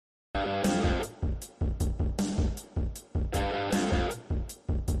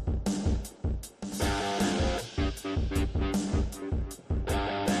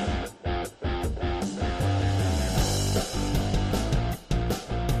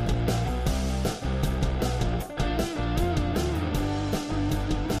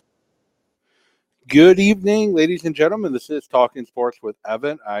Good evening, ladies and gentlemen. This is Talking Sports with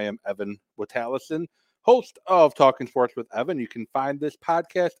Evan. I am Evan Witalison, host of Talking Sports with Evan. You can find this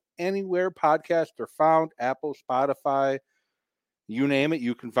podcast anywhere podcasts are found, Apple, Spotify, you name it,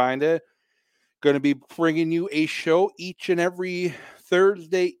 you can find it. Going to be bringing you a show each and every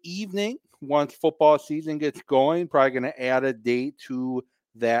Thursday evening once football season gets going. Probably going to add a day to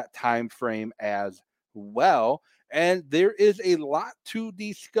that time frame as well. And there is a lot to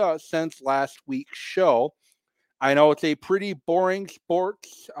discuss since last week's show. I know it's a pretty boring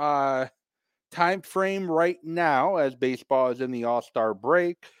sports time frame right now as baseball is in the All-Star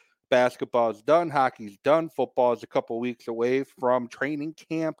break. Basketball is done, hockey's done, football is a couple weeks away from training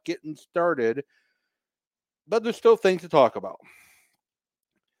camp getting started. But there's still things to talk about.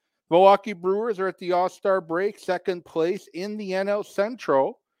 Milwaukee Brewers are at the All-Star break, second place in the NL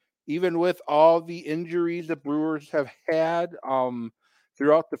Central, even with all the injuries the Brewers have had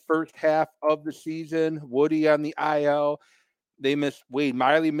throughout the first half of the season. Woody on the IL. They missed Wade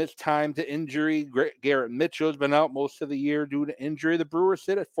Miley missed time to injury. Garrett Mitchell's been out most of the year due to injury. The Brewers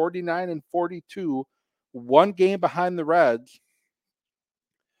sit at 49-42, one game behind the Reds.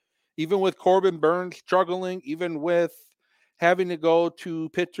 Even with Corbin Burns struggling, even with having to go to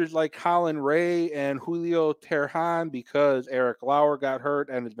pitchers like Colin Ray and Julio Teheran because Eric Lauer got hurt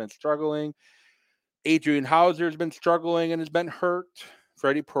and has been struggling. Adrian Hauser has been struggling and has been hurt.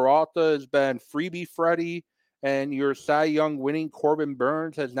 Freddie Peralta has been freebie Freddie. And your Cy Young winning Corbin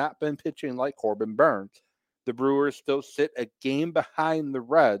Burns has not been pitching like Corbin Burns. The Brewers still sit a game behind the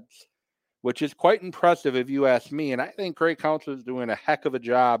Reds, which is quite impressive if you ask me. And I think Craig Counsell is doing a heck of a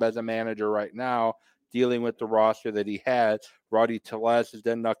job as a manager right now, dealing with the roster that he has. Rowdy Tellez has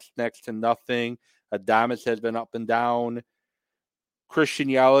done next to nothing. Adames has been up and down. Christian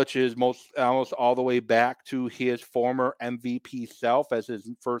Yelich is almost all the way back to his former MVP self, as his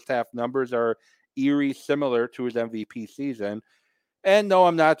first half numbers are eerie similar to his MVP season. And no,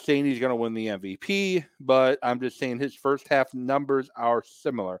 I'm not saying he's going to win the MVP, but I'm just saying his first half numbers are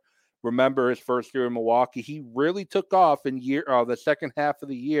similar. Remember his first year in Milwaukee, he really took off in the second half of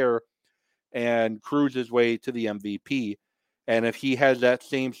the year and cruised his way to the MVP. And if he has that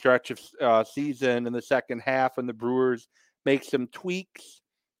same stretch of season in the second half and the Brewers make some tweaks,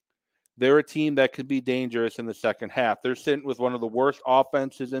 they're a team that could be dangerous in the second half. They're sitting with one of the worst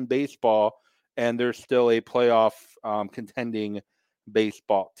offenses in baseball, and they're still a playoff contending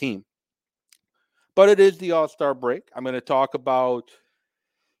baseball team. But it is the All-Star break. I'm going to talk about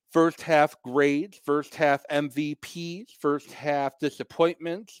first half grades, first half MVPs, first half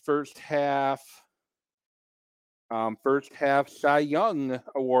disappointments, first half Cy Young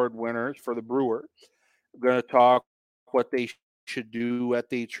Award winners for the Brewers. I'm going to talk what they should do at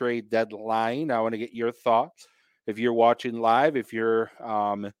the trade deadline. I want to get your thoughts. If you're watching live, if you're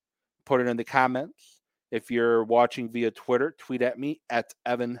put it in the comments. If you're watching via Twitter, tweet at me at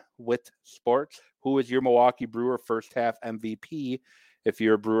Evan Witt Sports. Who is your Milwaukee Brewer first half MVP? If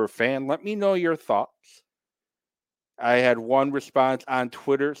you're a Brewer fan, let me know your thoughts. I had one response on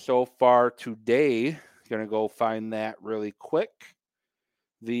Twitter so far today. Going to go find that really quick.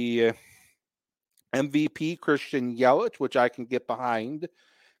 The MVP, Christian Yelich, which I can get behind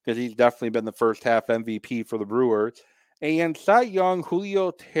because he's definitely been the first half MVP for the Brewers. And Cy Young,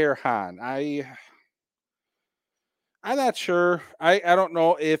 Julio Teheran. I'm not sure. I don't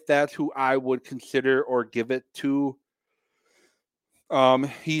know if that's who I would consider or give it to.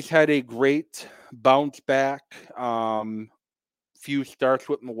 He's had a great bounce back. Few starts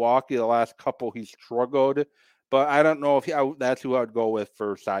with Milwaukee. The last couple he struggled. But I don't know if that's who I would go with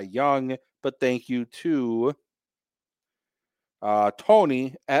for Cy Young. But thank you to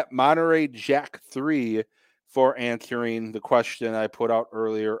Tony at Monterey Jack 3 for answering the question I put out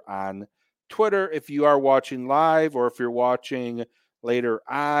earlier on Twitter. If you are watching live or if you're watching later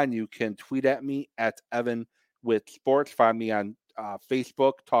on, you can tweet at me at Evan with Sports. Find me on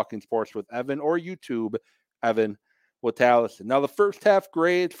Facebook, Talking Sports with Evan, or YouTube, Evan with Allison. Now, the first half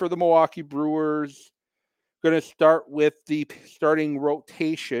grades for the Milwaukee Brewers. Going to start with the starting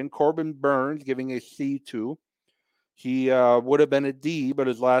rotation. Corbin Burns giving a C2. He would have been a D, but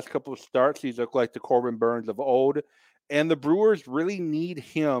his last couple of starts, he's looked like the Corbin Burns of old. And the Brewers really need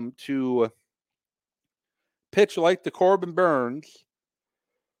him to pitch like the Corbin Burns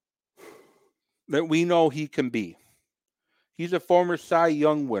that we know he can be. He's a former Cy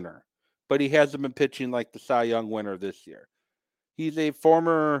Young winner, but he hasn't been pitching like the Cy Young winner this year. He's a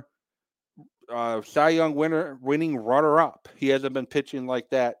former Cy Young winning runner-up. He hasn't been pitching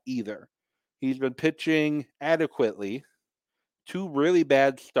like that either. He's been pitching adequately. 2 really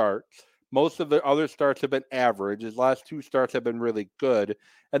bad starts, Most of the other starts have been average. His last 2 starts have been really good.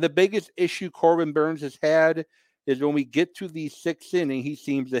 And the biggest issue Corbin Burnes has had is when we get to the 6th inning, he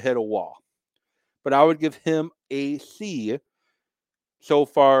seems to hit a wall. But I would give him a C so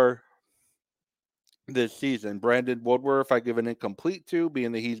far this season. Brandon Woodruff, I give an incomplete to,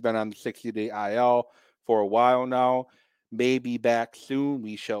 being that he's been on the 60-day IL for a while now. Maybe back soon.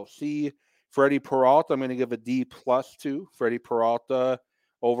 We shall see. Freddie Peralta, I'm going to give a D plus to. Freddie Peralta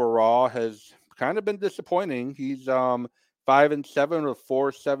overall has kind of been disappointing. He's 5-7 with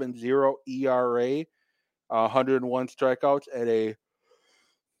 4.70 ERA, 101 strikeouts at a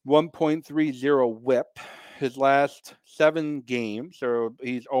 1.30 WHIP. His last 7 games,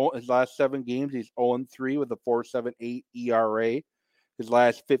 he's 0-3 with a 4.78 ERA. His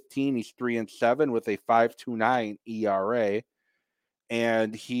last 15, he's 3-7 with a 5.29 ERA,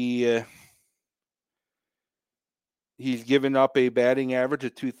 and he's given up a batting average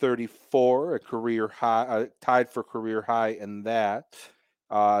of 234, a career high, tied for career high in that.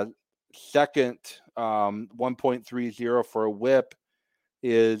 Second, 1.30 for a WHIP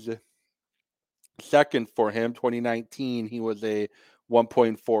is second for him. 2019, he was a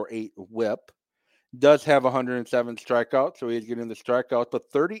 1.48 WHIP. Does have 107 strikeouts, so he's getting the strikeouts,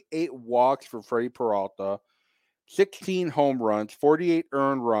 but 38 walks for Freddie Peralta, 16 home runs, 48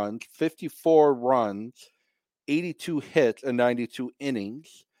 earned runs, 54 runs, 82 hits, and 92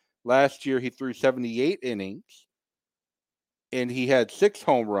 innings. Last year, he threw 78 innings, and he had 6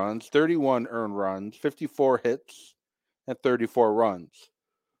 home runs, 31 earned runs, 54 hits, and 34 runs.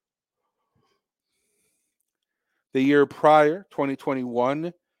 The year prior,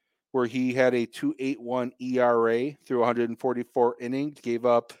 2021, where he had a 2.81 ERA through 144 innings, gave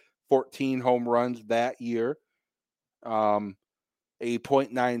up 14 home runs that year, a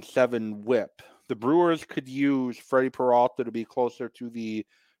 0.97 WHIP. The Brewers could use Freddie Peralta to be closer to the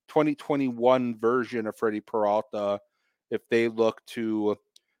 2021 version of Freddie Peralta if they look to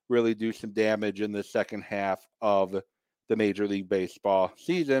really do some damage in the second half of the Major League Baseball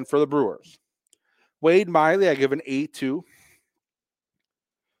season for the Brewers. Wade Miley, I give an A2.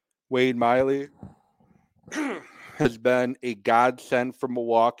 Wade Miley has been a godsend for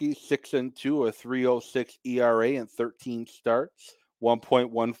Milwaukee. 6-2, a 3.06 ERA and 13 starts,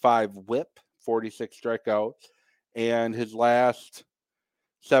 1.15 WHIP, 46 strikeouts, and his last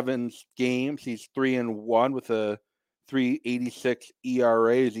 7 games, he's 3-1 with a 3.86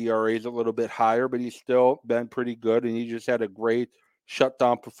 ERA. His ERA is a little bit higher, but he's still been pretty good, and he just had a great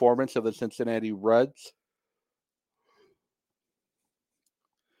shutdown performance of the Cincinnati Reds,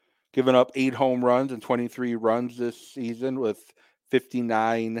 giving up 8 home runs and 23 runs this season with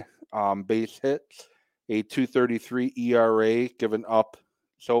 59 base hits, a 2.33 ERA given up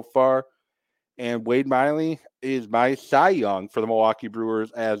so far. And Wade Miley is my Cy Young for the Milwaukee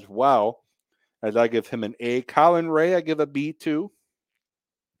Brewers as well, as I give him an A. Colin Ray, I give a B2.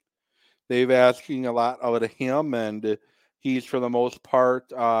 They've asking a lot out of him, and he's, for the most part,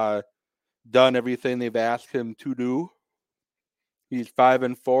 done everything they've asked him to do. He's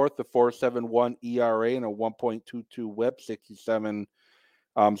 5-4, the 4.71 ERA and a 1.22 WHIP, 67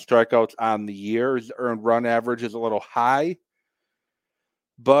 strikeouts on the year. His earned run average is a little high,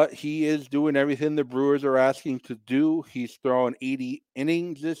 but he is doing everything the Brewers are asking to do. He's thrown 80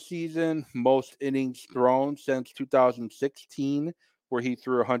 innings this season, most innings thrown since 2016, where he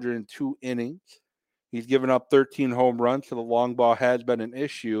threw 102 innings. He's given up 13 home runs, so the long ball has been an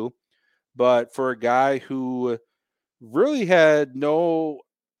issue. But for a guy who really had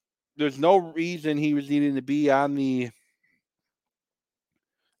there's no reason he was needing to be on the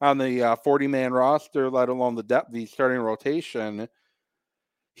 40-man roster, let alone the starting rotation.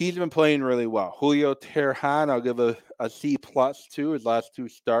 He's been playing really well. Julio Teheran, I'll give a C plus to. His last 2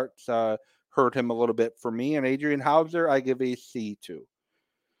 starts hurt him a little bit for me. And Adrian Hauser, I give a C to.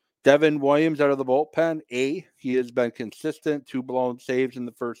 Devin Williams out of the bullpen, A. He has been consistent, 2 blown saves in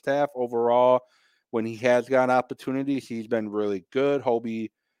the first half. Overall, when he has gotten opportunities, he's been really good.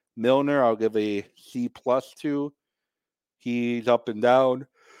 Hobie Milner, I'll give a C plus to. He's up and down.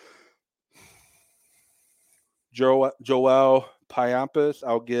 Joel Payampas,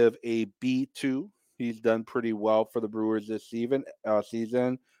 I'll give a B2. He's done pretty well for the Brewers this season.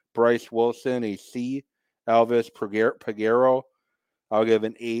 Bryce Wilson, a C. Elvis Peguero, I'll give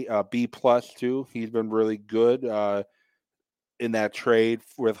an B plus to. He's been really good in that trade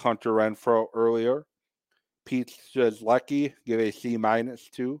with Hunter Renfroe earlier. Pete Strzelecki, give a C minus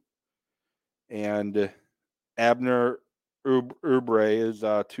to. And Abner Ubre is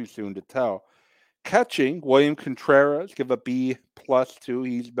too soon to tell. Catching, William Contreras, give a B plus to.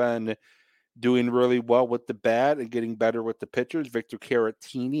 He's been doing really well with the bat and getting better with the pitchers. Victor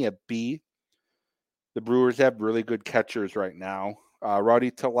Caratini, a B. The Brewers have really good catchers right now.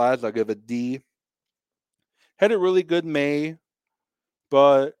 Rowdy Tellez, I'll give a D. Had a really good May,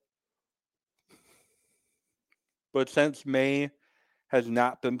 but since May has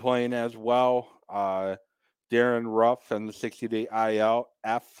not been playing as well. Darren Ruff and the 60-day IL,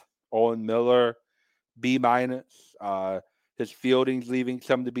 F. Owen Miller, B minus. His fielding's leaving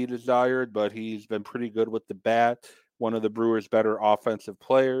some to be desired, but he's been pretty good with the bat. One of the Brewers' better offensive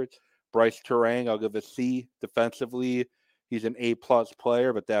players. Bryce Terang, I'll give a C. Defensively, he's an A-plus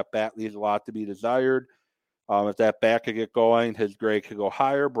player, but that bat leaves a lot to be desired. If that bat could get going, his grade could go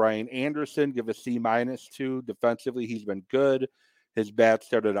higher. Brian Anderson, give a C minus too. Defensively, he's been good. His bat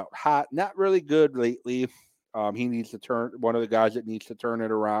started out hot, not really good lately. He needs to turn, one of the guys that needs to turn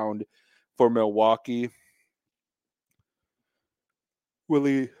it around for Milwaukee.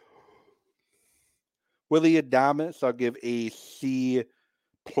 Willie Adames, I'll give a C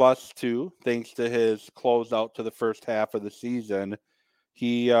plus two, thanks to his closeout to the first half of the season.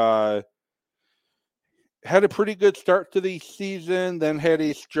 He had a pretty good start to the season, then had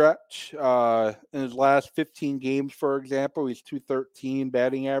a stretch in his last 15 games, for example. He's 213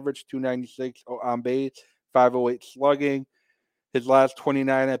 batting average, 296 on base, 508 slugging. His last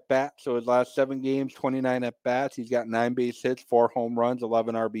 29 at bats, so his last 7 games, 29 at bats. He's got 9 base hits, 4 home runs,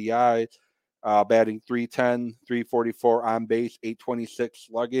 11 RBI, batting 310, 344 on base, 826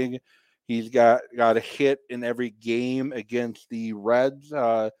 slugging. He's got a hit in every game against the Reds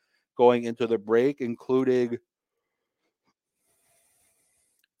going into the break, including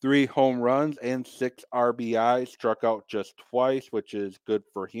 3 home runs and 6 RBI. Struck out just twice, which is good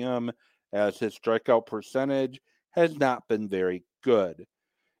for him, as his strikeout percentage has not been very good.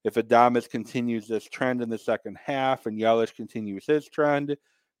 If Adames continues this trend in the second half and Yelich continues his trend,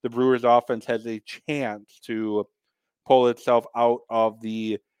 the Brewers offense has a chance to pull itself out of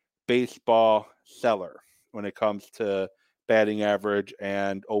the baseball cellar when it comes to batting average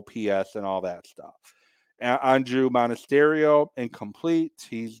and OPS and all that stuff. Andrew Monasterio, incomplete.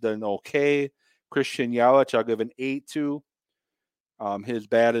 He's done okay. Christian Yelich, I'll give an 8 to. His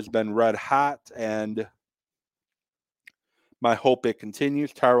bat has been red hot, and my hope it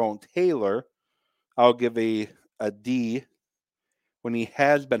continues. Tyrone Taylor, I'll give a D. When he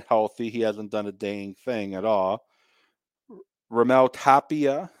has been healthy, he hasn't done a dang thing at all. Ramel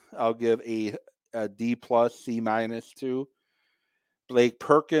Tapia, I'll give a D plus, C minus to. Blake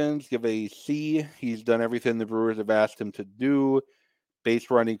Perkins, give a C. He's done everything the Brewers have asked him to do.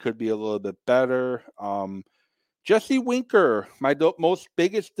 Base running could be a little bit better. Jesse Winker, my most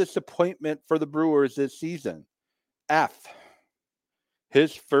biggest disappointment for the Brewers this season. F.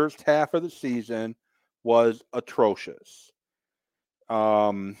 His first half of the season was atrocious.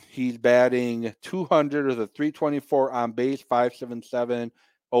 He's batting 200 with a 324 on base, 577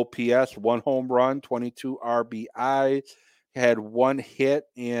 OPS, 1 home run, 22 RBI. Had 1 hit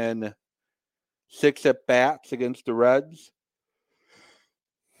in 6 at bats against the Reds.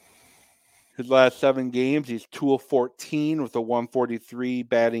 His last 7 games, he's 2 of 14 with a 143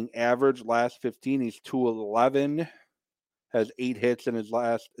 batting average. Last 15, he's 2 of 11. Has 8 hits in his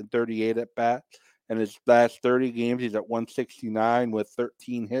last 38 at bats. And his last 30 games, he's at 169 with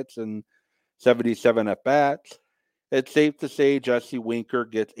 13 hits and 77 at bats. It's safe to say Jesse Winker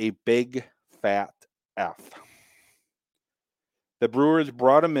gets a big fat F. The Brewers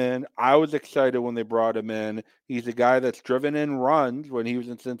brought him in. I was excited when they brought him in. He's a guy that's driven in runs. When he was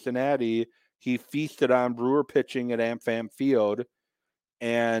in Cincinnati, he feasted on Brewer pitching at AmFam Field,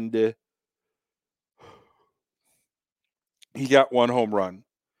 and he got 1 home run.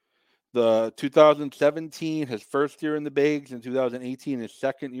 The 2017, his first year in the bigs, and 2018, his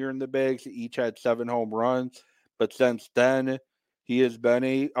second year in the bigs, each had 7 home runs. But since then, he has been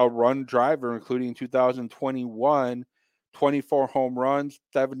a run driver, including 2021, 24 home runs,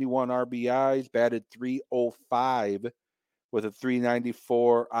 71 RBIs, batted 305 with a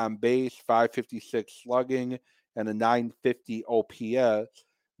 394 on base, 556 slugging, and a 950 OPS.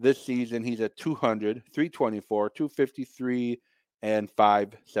 This season, he's at 200, 324, 253, and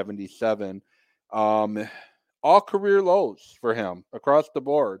 577. All career lows for him across the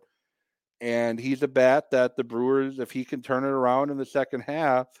board. And he's a bat that the Brewers, if he can turn it around in the second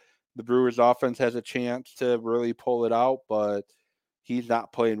half, the Brewers offense has a chance to really pull it out, but he's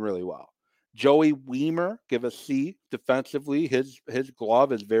not playing really well. Joey Wiemer, give a C defensively. His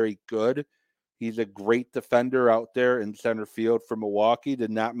glove is very good. He's a great defender out there in center field for Milwaukee.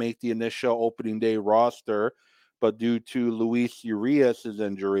 Did not make the initial opening day roster, but due to Luis Urias'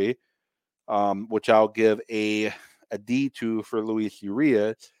 injury, which I'll give a D to for Luis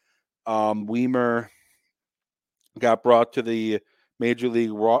Urias, Weimer got brought to the major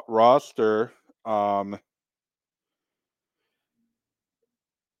league roster. Uh,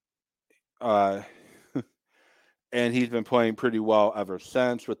 and he's been playing pretty well ever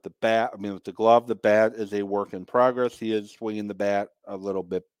since with the bat. I mean, with the glove, the bat is a work in progress. He is swinging the bat a little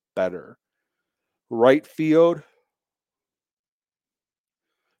bit better. Right field,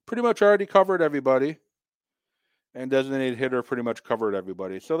 pretty much already covered everybody. And designated hitter pretty much covered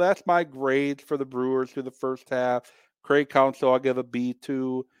everybody. So that's my grades for the Brewers through the first half. Craig Counsell, I'll give a B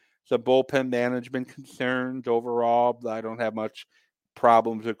to. Some bullpen management concerns overall. I don't have much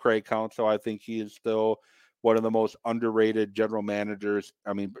problems with Craig Counsell. I think he is still one of the most underrated general managers.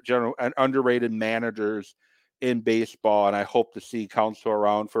 I mean, general and underrated managers in baseball. And I hope to see Counsell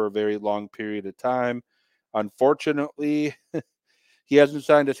around for a very long period of time. Unfortunately, he hasn't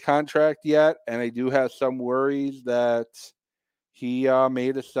signed his contract yet, and I do have some worries that he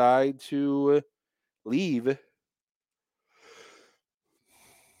may decide to leave.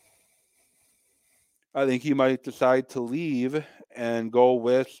 I think he might decide to leave and go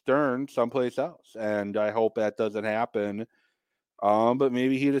with Stern someplace else, and I hope that doesn't happen. But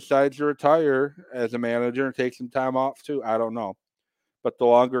maybe he decides to retire as a manager and take some time off too. I don't know. But the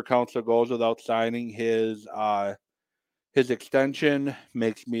longer Counsell goes without signing his extension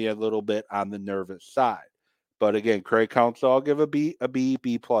makes me a little bit on the nervous side. But again, Craig Counsell, I'll give a B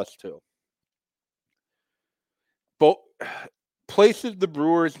plus too. Both places the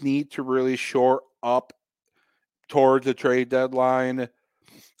Brewers need to really shore up towards the trade deadline.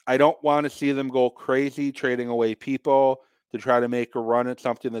 I don't want to see them go crazy trading away people to try to make a run at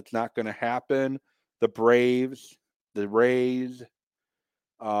something that's not going to happen. The Braves, the Rays,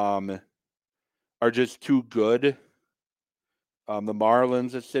 are just too good. The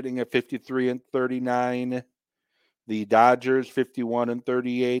Marlins are sitting at 53-39. The Dodgers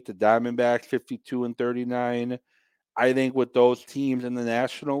 51-38. The Diamondbacks 52-39. I think with those teams in the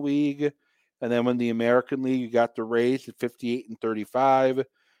National League, and then when the American League, you got the Rays at 58-35,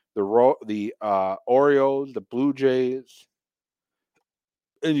 the Orioles, the Blue Jays,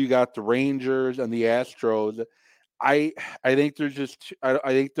 and you got the Rangers and the Astros. I think there's just I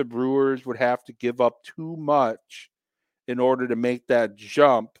think the Brewers would have to give up too much in order to make that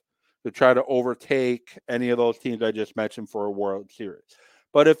jump to try to overtake any of those teams I just mentioned for a World Series.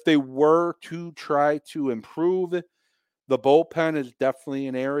 But if they were to try to improve, the bullpen is definitely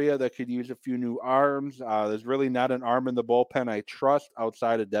an area that could use a few new arms. There's really not an arm in the bullpen I trust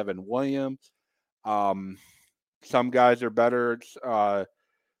outside of Devin Williams. Some guys are better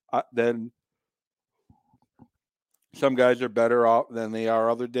than some guys are better off than they are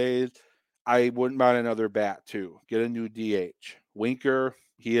other days. I wouldn't mind another bat too. Get a new DH. Winker,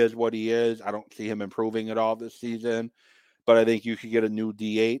 he is what he is. I don't see him improving at all this season, but I think you could get a new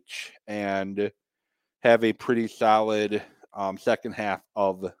DH and have a pretty solid second half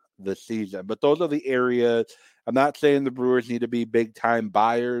of the season. But those are the areas. I'm not saying the Brewers need to be big time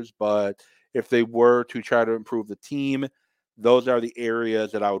buyers, but if they were to try to improve the team, those are the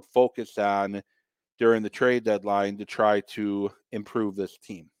areas that I would focus on during the trade deadline to try to improve this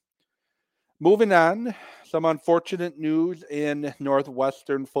team. Moving on, some unfortunate news in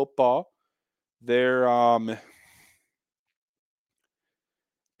Northwestern football. Their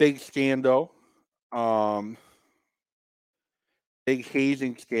big scandal, big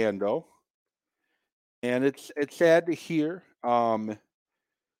hazing scandal, and it's sad to hear. Coach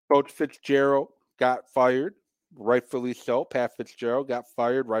Fitzgerald got fired, rightfully so. Pat Fitzgerald got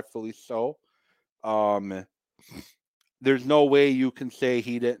fired, rightfully so. Um, there's no way you can say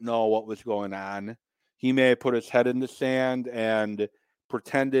he didn't know what was going on. He may have put his head in the sand and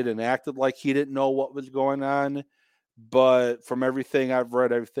pretended and acted like he didn't know what was going on. But from everything I've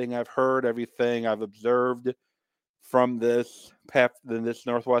read, everything I've heard, everything I've observed from this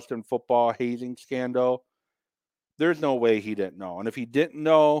Northwestern football hazing scandal, there's no way he didn't know. And if he didn't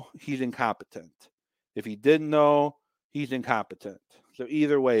know, he's incompetent. If he didn't know, he's incompetent. So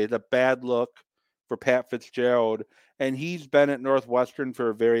either way, it's a bad look for Pat Fitzgerald. And he's been at Northwestern for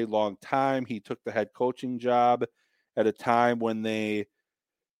a very long time. He took the head coaching job at a time when they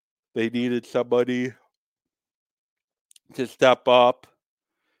needed somebody to step up.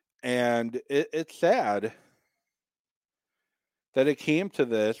 And it's sad that it came to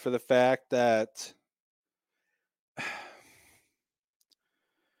this, for the fact that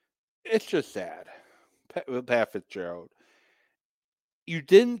it's just sad with Pat Fitzgerald. You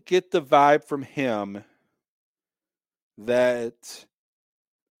didn't get the vibe from him that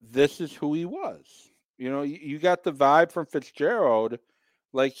this is who he was. You know, you got the vibe from Fitzgerald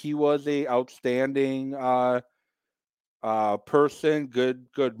like he was a outstanding person,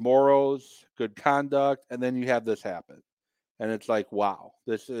 good morals, good conduct, and then you have this happen. And it's like, wow,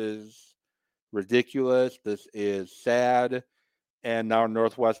 this is ridiculous. This is sad. And now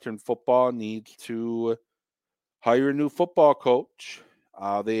Northwestern football needs to hire a new football coach.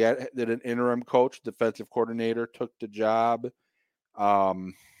 They did an interim coach, defensive coordinator, took the job.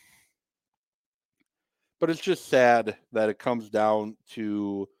 Um, but it's just sad that it comes down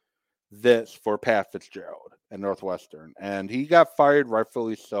to this for Pat Fitzgerald at Northwestern. And he got fired,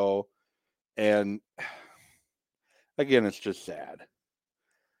 rightfully so. And again, it's just sad.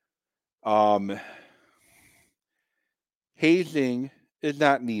 Hazing is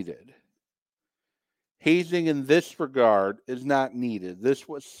not needed. Hazing in this regard is not needed. This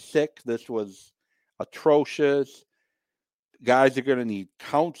was sick. This was atrocious. Guys are going to need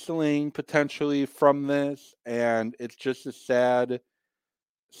counseling potentially from this. And it's just a sad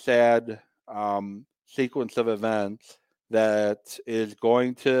sequence of events that is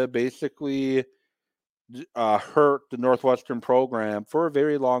going to basically hurt the Northwestern program for a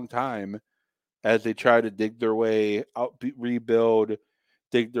very long time as they try to dig their way out, rebuild,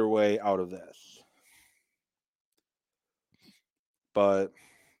 dig their way out of this. But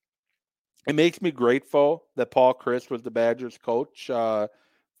it makes me grateful that Paul Chryst was the Badgers coach for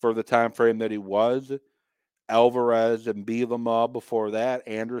the time frame that he was. Alvarez and Bielema before that.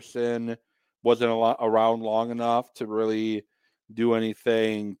 Anderson wasn't around long enough to really do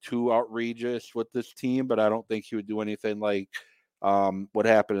anything too outrageous with this team, but I don't think he would do anything like what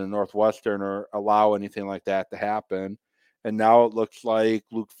happened in Northwestern or allow anything like that to happen. And now it looks like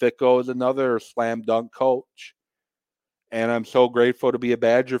Luke Fickell is another slam dunk coach. And I'm so grateful to be a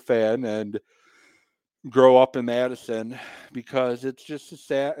Badger fan and grow up in Madison because it's just a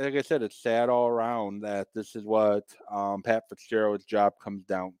sad, like I said, it's sad all around that this is what Pat Fitzgerald's job comes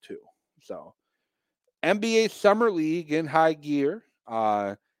down to. So NBA Summer League in high gear.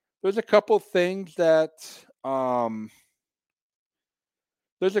 There's a couple things that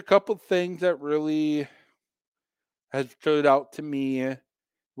really has stood out to me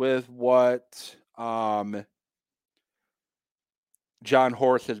with what John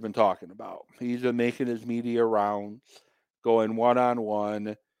Horst has been talking about. He's been making his media rounds, going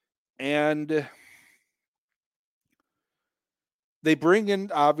one-on-one, and they bring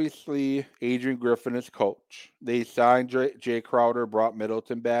in, obviously, Adrian Griffin as coach. They signed Jay Crowder, brought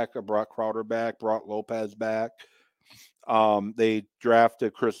Middleton back, brought Crowder back, brought Lopez back. They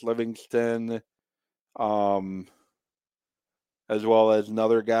drafted Chris Livingston, as well as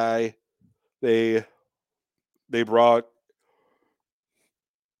another guy. They brought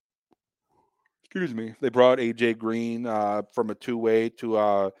AJ Green from a two-way to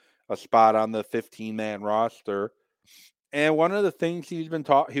a spot on the 15-man roster. And one of the things he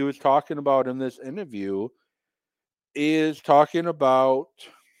was talking about in this interview is talking about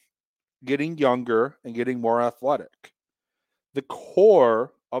getting younger and getting more athletic. The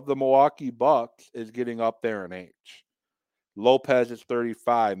core of the Milwaukee Bucks is getting up there in age. Lopez is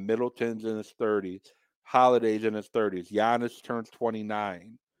 35, Middleton's in his 30s, Holiday's in his 30s, Giannis turns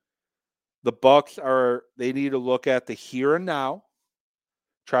 29. The Bucks they need to look at the here and now,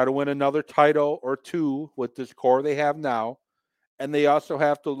 try to win another title or two with this core they have now, and they also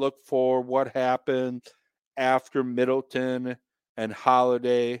have to look for what happens after Middleton and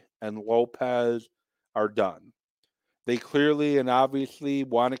Holiday and Lopez are done. They clearly and obviously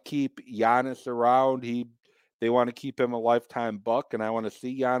want to keep Giannis around. They want to keep him a lifetime Buck, and I want to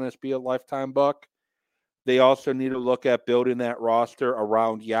see Giannis be a lifetime Buck. They also need to look at building that roster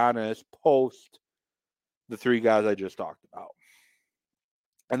around Giannis post the three guys I just talked about.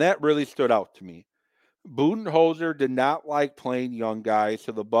 And that really stood out to me. Budenholzer did not like playing young guys,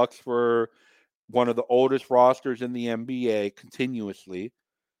 so the Bucks were one of the oldest rosters in the NBA continuously.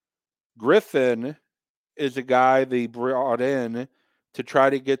 Griffin is a guy they brought in to try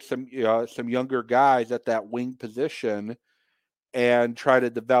to get some younger guys at that wing position and try to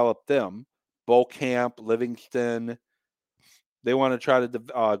develop them. Beaucamp, Livingston, they want to try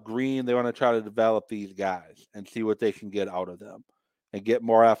to Green. They want to try to develop these guys and see what they can get out of them and get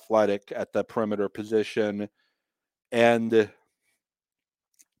more athletic at the perimeter position. And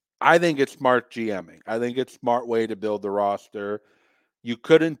I think it's smart GMing. I think it's a smart way to build the roster. You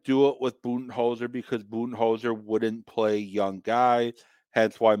couldn't do it with Budenholzer because Budenholzer wouldn't play young guys.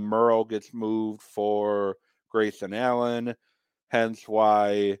 Hence why Murrow gets moved for Grayson Allen. Hence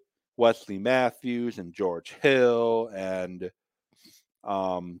why Wesley Matthews and George Hill and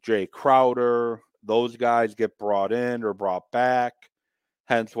Jay Crowder, those guys get brought in or brought back.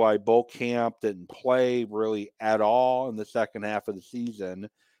 Hence why Beaucamp didn't play really at all in the second half of the season.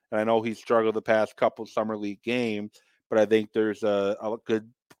 And I know he struggled the past couple summer league games, but I think there's a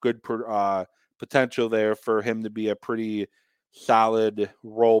good potential there for him to be a pretty solid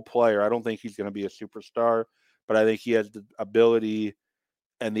role player. I don't think he's going to be a superstar, but I think he has the ability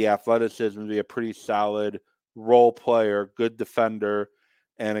and the athleticism to be a pretty solid role player, good defender,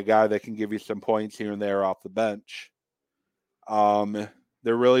 and a guy that can give you some points here and there off the bench. They're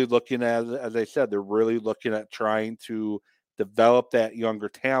really looking at, as I said, they're really looking at trying to develop that younger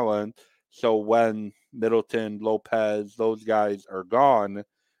talent. So when Middleton, Lopez, those guys are gone,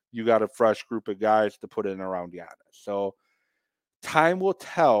 you got a fresh group of guys to put in around Giannis. So time will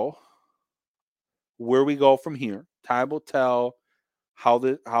tell where we go from here. Time will tell how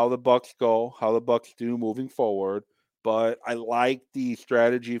the Bucks go, how the Bucks do moving forward. But I like the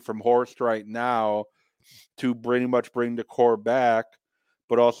strategy from Horst right now to pretty much bring the core back,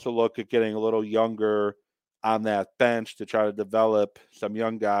 but also look at getting a little younger on that bench to try to develop some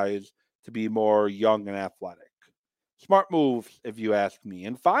young guys to be more young and athletic. Smart moves, if you ask me.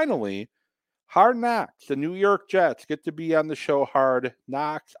 And finally, Hard Knocks. The New York Jets get to be on the show Hard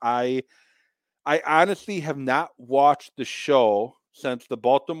Knocks. I honestly have not watched the show since the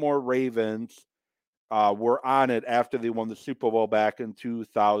Baltimore Ravens were on it after they won the Super Bowl back in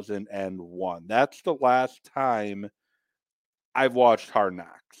 2001. That's the last time I've watched Hard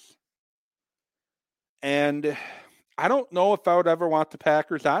Knocks. And I don't know if I would ever want the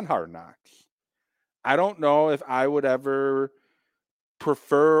Packers on Hard Knocks. I don't know if I would ever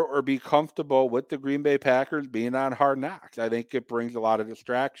prefer or be comfortable with the Green Bay Packers being on Hard Knocks. I think it brings a lot of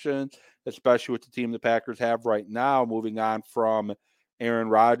distractions, especially with the team the Packers have right now, moving on from Aaron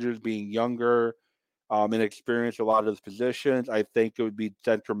Rodgers being younger and experienced a lot of those positions. I think it would be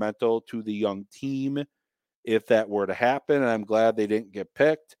detrimental to the young team if that were to happen, and I'm glad they didn't get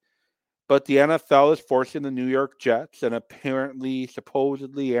picked. But the NFL is forcing the New York Jets, and apparently,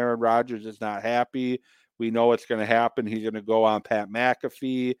 supposedly, Aaron Rodgers is not happy. We know what's going to happen. He's going to go on Pat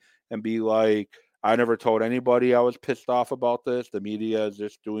McAfee and be like, I never told anybody I was pissed off about this. The media is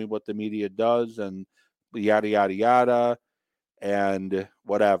just doing what the media does and yada, yada, yada, and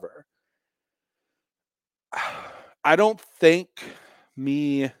whatever. I don't think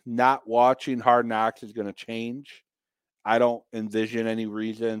me not watching Hard Knocks is going to change. I don't envision any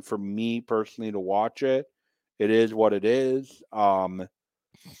reason for me personally to watch it. It is what it is. And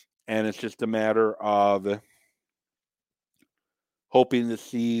it's just a matter of hoping to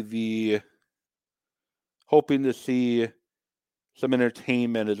see some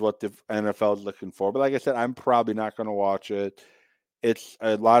entertainment is what the NFL is looking for. But like I said, I'm probably not going to watch it. It's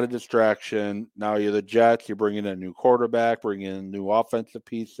a lot of distraction. Now you're the Jets. You're bringing in a new quarterback, bringing in new offensive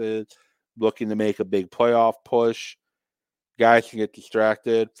pieces, looking to make a big playoff push. Guys can get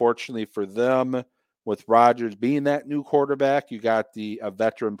distracted. Fortunately for them, with Rodgers being that new quarterback, you got a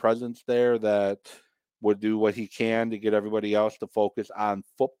veteran presence there that would do what he can to get everybody else to focus on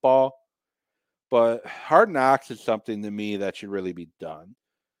football. But Hard Knocks is something to me that should really be done.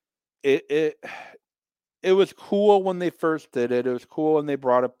 It was cool when they first did it. It was cool when they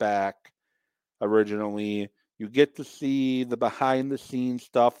brought it back originally. You get to see the behind the scenes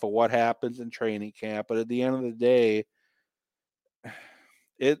stuff of what happens in training camp, but at the end of the day,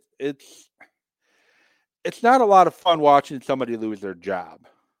 it's not a lot of fun watching somebody lose their job.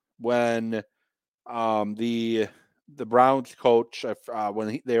 When the Browns coach,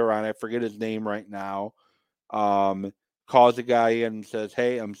 when they were on, I forget his name right now, calls a guy in and says,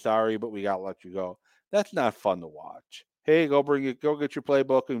 "Hey, I'm sorry, but we gotta let you go." That's not fun to watch. Hey, go get your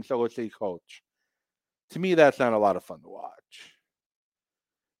playbook and so let's see coach. To me, that's not a lot of fun to watch.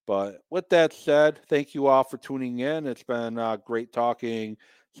 But with that said, thank you all for tuning in. It's been great talking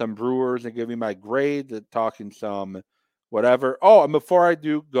some Brewers and giving my grade, talking some whatever. Oh, and before I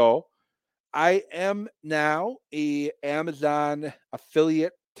do go, I am now a Amazon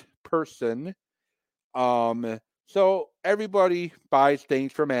affiliate person. So everybody buys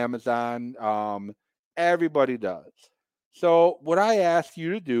things from Amazon. Everybody does. So what I ask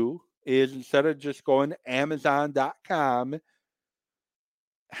you to do is instead of just going to Amazon.com,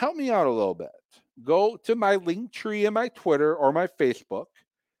 help me out a little bit. Go to my link tree in my Twitter or my Facebook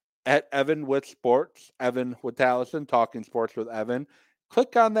at Evan with Sports, Evan with Allison, Talking Sports with Evan.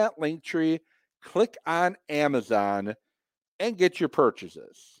 Click on that link tree, click on Amazon, and get your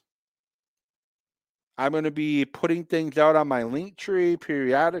purchases. I'm going to be putting things out on my link tree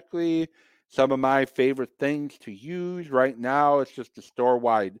periodically. Some of my favorite things to use right now, it's just a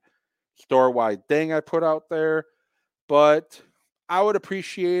store-wide thing I put out there. But I would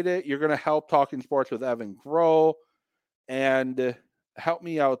appreciate it. You're going to help Talking Sports with Evan grow and help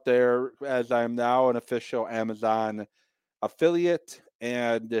me out there as I'm now an official Amazon affiliate.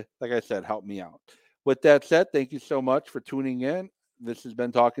 And like I said, help me out. With that said, thank you so much for tuning in. This has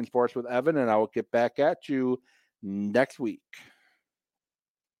been Talking Sports with Evan, and I will get back at you next week.